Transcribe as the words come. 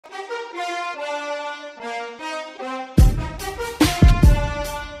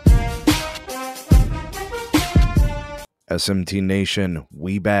SMT Nation,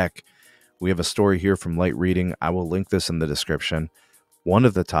 we back. We have a story here from Light Reading. I will link this in the description. One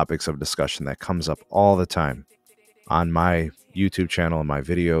of the topics of discussion that comes up all the time on my YouTube channel and my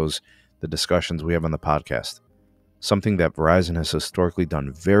videos, the discussions we have on the podcast. Something that Verizon has historically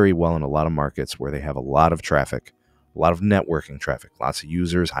done very well in a lot of markets where they have a lot of traffic, a lot of networking traffic, lots of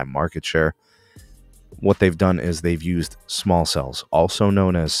users, high market share. What they've done is they've used small cells, also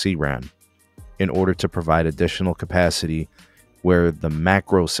known as CRAN, in order to provide additional capacity where the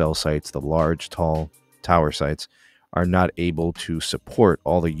macro cell sites, the large, tall tower sites, are not able to support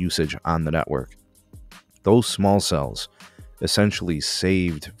all the usage on the network. Those small cells essentially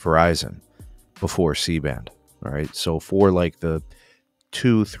saved Verizon before C-band. All right, so for like the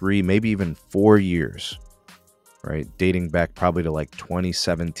 2, 3, maybe even 4 years, right, dating back probably to like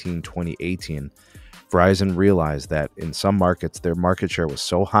 2017, 2018, Verizon realized that in some markets, their market share was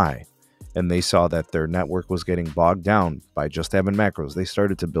so high and they saw that their network was getting bogged down by just having macros. They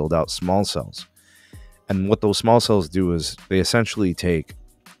started to build out small cells. And what those small cells do is they essentially take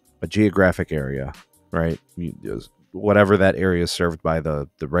a geographic area, right? Whatever that area is served by the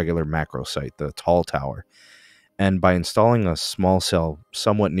regular macro site, the tall tower. And by installing a small cell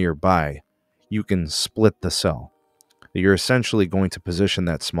somewhat nearby, you can split the cell. You're essentially going to position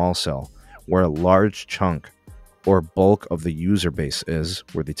that small cell where a large chunk or bulk of the user base is,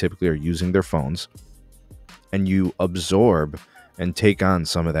 where they typically are using their phones, and you absorb and take on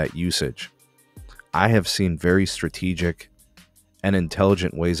some of that usage. I have seen very strategic and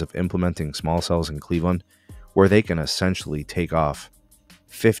intelligent ways of implementing small cells in Cleveland where they can essentially take off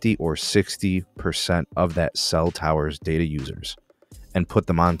 50 or 60% of that cell tower's data users and put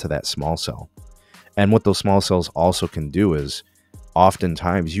them onto that small cell. And what those small cells also can do is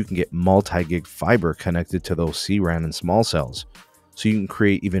oftentimes you can get multi-gig fiber connected to those CRAN and small cells. So you can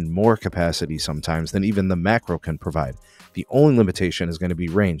create even more capacity sometimes than even the macro can provide. The only limitation is going to be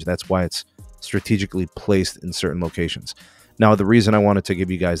range. That's why it's strategically placed in certain locations. Now, the reason I wanted to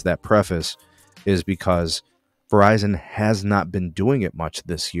give you guys that preface is because Verizon has not been doing it much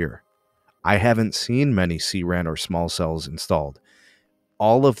this year. I haven't seen many CRAN or small cells installed.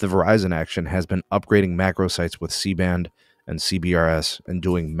 All of the Verizon action has been upgrading macro sites with C-band and CBRS and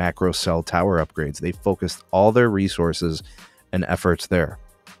doing macro cell tower upgrades. They focused all their resources and efforts there.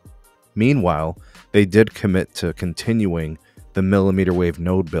 Meanwhile, they did commit to continuing the mmWave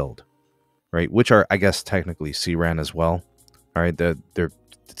node build, right? Which are, I guess, technically CRAN as well. All right,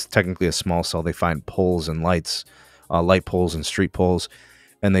 it's technically a small cell. They find poles and lights, light poles and street poles,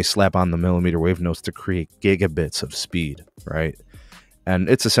 and they slap on the mmWave nodes to create gigabits of speed, right? And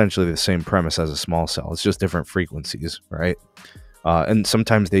it's essentially the same premise as a small cell. It's just different frequencies, right? And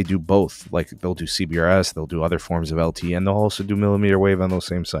sometimes they do both. Like they'll do CBRS, they'll do other forms of LTE, and they'll also do mmWave on those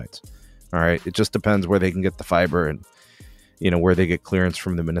same sites. All right, it just depends where they can get the fiber and, where they get clearance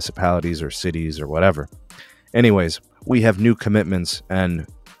from the municipalities or cities or whatever. Anyways, we have new commitments and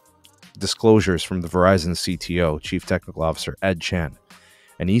disclosures from the Verizon CTO, Chief Technical Officer Ed Chan.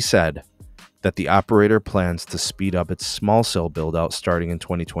 And he said that the operator plans to speed up its small cell build out starting in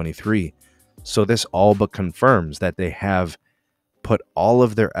 2023. So this all but confirms that they have put all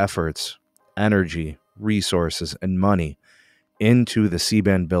of their efforts, energy, resources, and money into the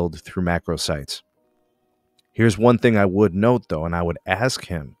C-band build through macro sites. Here's one thing I would note though, and I would ask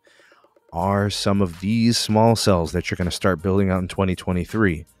him, are some of these small cells that you're going to start building out in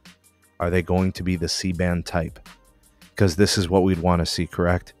 2023, are they going to be the C-band type? Because this is what we'd want to see,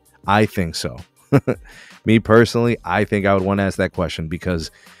 correct? I think so. Me personally, I think I would want to ask that question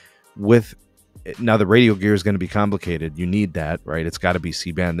because now the radio gear is going to be complicated. You need that, right? It's got to be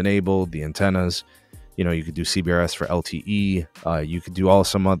C-band enabled, the antennas. You could do CBRS for LTE. You could do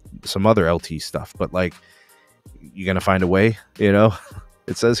some other LTE stuff, but like, you're going to find a way,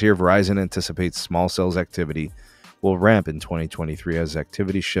 It says here, Verizon anticipates small cells activity will ramp in 2023 as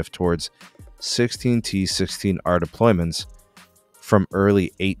activity shift towards 16T, 16R deployments from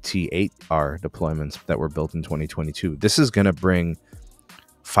early 8T, 8R deployments that were built in 2022. This is going to bring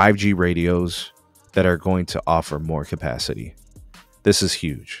 5G radios that are going to offer more capacity. This is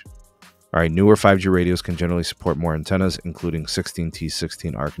huge. All right, newer 5G radios can generally support more antennas, including 16T,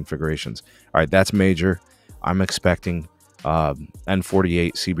 16R configurations. All right, that's major. I'm expecting N48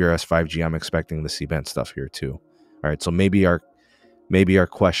 CBRS 5G. I'm expecting the C-band stuff here too. All right, so maybe our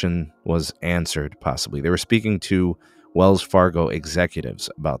question was answered, possibly. They were speaking to Wells Fargo executives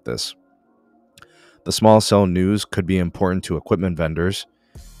about this. The small cell news could be important to equipment vendors.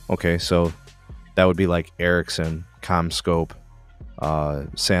 Okay, so that would be like Ericsson, CommScope,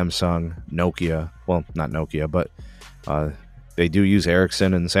 Samsung, Nokia. Well, not Nokia, but they do use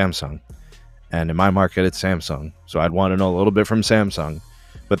Ericsson and Samsung. And in my market, it's Samsung. So I'd want to know a little bit from Samsung.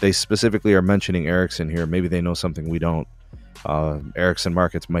 But they specifically are mentioning Ericsson here. Maybe they know something we don't. Ericsson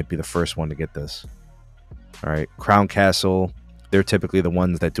markets might be the first one to get this. All right, Crown Castle. They're typically the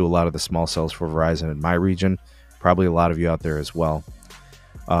ones that do a lot of the small cells for Verizon in my region. Probably a lot of you out there as well.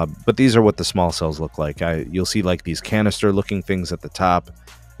 But these are what the small cells look like. You'll see like these canister looking things at the top,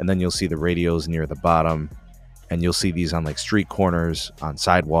 and then you'll see the radios near the bottom, and you'll see these on like street corners, on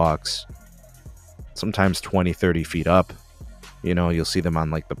sidewalks, sometimes 20, 30 feet up. You know, you'll see them on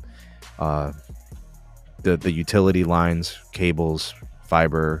like the utility lines, cables,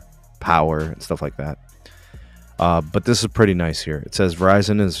 fiber, power, and stuff like that. But this is pretty nice here. It says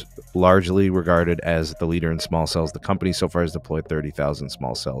Verizon is largely regarded as the leader in small cells. The company so far has deployed 30,000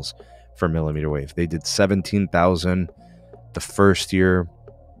 small cells for millimeter wave. They did 17,000 the first year.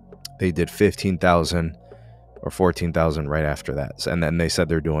 They did 15,000 or 14,000 right after that. And then they said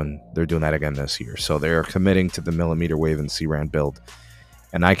they're doing that again this year. So they're committing to the millimeter wave and C-RAN build.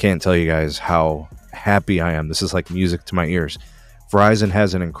 And I can't tell you guys how happy I am. This is like music to my ears. Verizon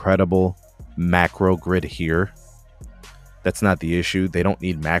has an incredible macro grid here. That's not the issue. They don't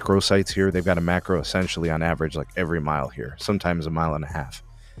need macro sites here. They've got a macro essentially on average like every mile here, sometimes a mile and a half.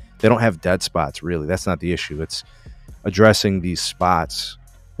 They don't have dead spots, really. That's not the issue. It's addressing these spots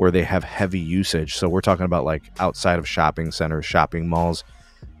where they have heavy usage. So we're talking about like outside of shopping centers, shopping malls,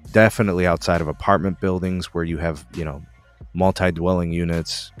 definitely outside of apartment buildings where you have, you know, multi-dwelling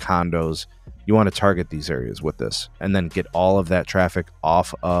units, condos. You want to target these areas with this and then get all of that traffic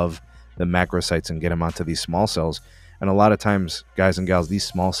off of the macro sites and get them onto these small cells. And a lot of times, guys and gals, these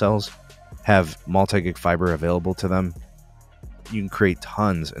small cells have multi-gig fiber available to them. You can create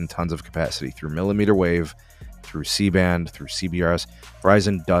tons and tons of capacity through millimeter wave, through C-band, through CBRS.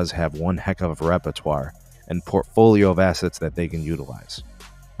 Verizon does have one heck of a repertoire and portfolio of assets that they can utilize.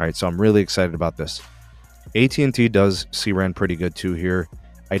 All right, so I'm really excited about this. AT&T does C-RAN pretty good too here.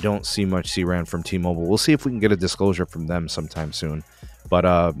 I don't see much C-RAN from T-Mobile. We'll see if we can get a disclosure from them sometime soon.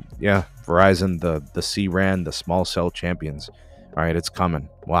 But yeah, Verizon, the C-RAN, the small cell champions. All right, it's coming.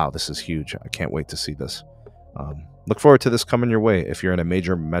 Wow, this is huge. I can't wait to see this. Look forward to this coming your way. If you're in a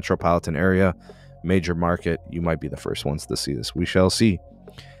major metropolitan area, major market, you might be the first ones to see this. We shall see.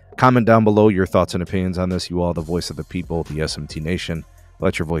 Comment down below your thoughts and opinions on this. You all, the voice of the people, the SMT Nation.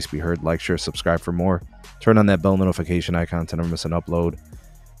 Let your voice be heard. Like, share, subscribe for more. Turn on that bell notification icon to never miss an upload.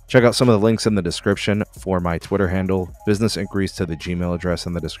 Check out some of the links in the description for my Twitter handle, business inquiries to the Gmail address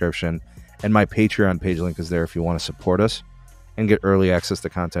in the description, and my Patreon page link is there if you want to support us and get early access to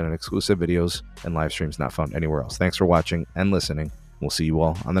content and exclusive videos and live streams not found anywhere else. Thanks for watching and listening. We'll see you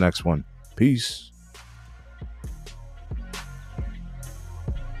all on the next one. Peace.